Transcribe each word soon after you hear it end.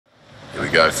Here we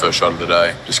go, first shot of the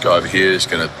day. This guy over here is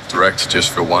going to direct just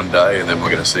for one day, and then we're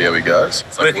going to see how he goes.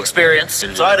 With experience.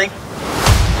 Exciting.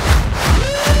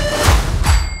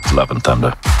 Love and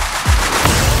Thunder.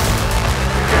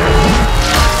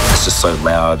 It's just so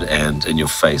loud and in your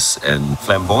face and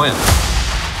flamboyant.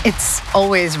 It's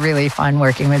always really fun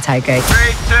working with Taika.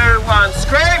 3, 2, 1,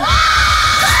 scream!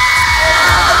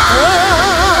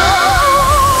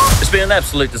 It's been an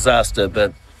absolute disaster,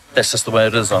 but that's just the way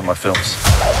it is on my films.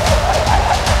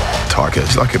 Taika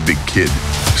is like a big kid,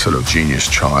 sort of genius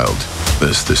child.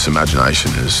 This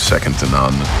imagination is second to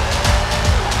none.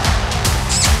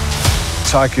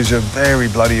 Taika's a very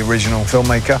bloody original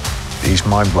filmmaker. He's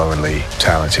mind-blowingly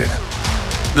talented.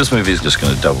 This movie is just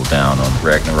going to double down on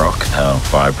Ragnarok, how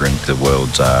vibrant the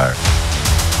worlds are.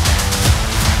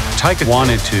 Taika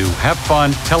wanted to have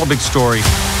fun, tell a big story,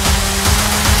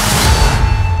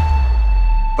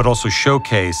 but also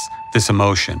showcase this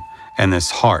emotion and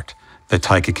this heart that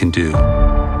Taika can do.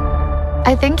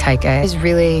 I think Taika is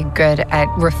really good at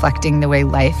reflecting the way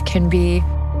life can be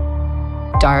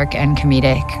dark and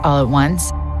comedic all at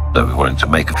once. So we wanted to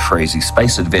make a crazy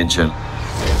space adventure,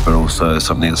 but also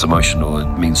something that's emotional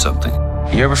and means something.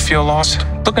 You ever feel lost?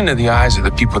 Look into the eyes of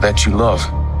the people that you love.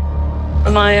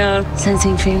 Am I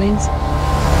sensing feelings?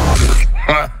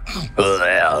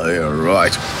 Yeah, you're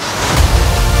right.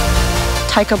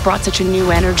 Taika brought such a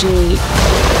new energy,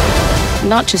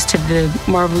 not just to the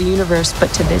Marvel Universe,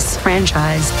 but to this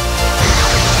franchise.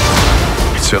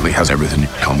 It certainly has everything: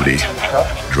 comedy,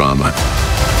 drama,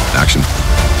 action.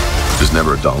 There's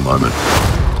never a dull moment.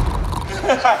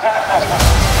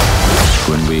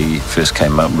 When we first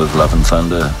came up with Love and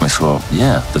Thunder, we thought,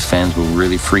 yeah, the fans will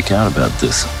really freak out about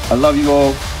this. I love you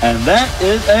all, and that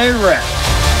is a wrap.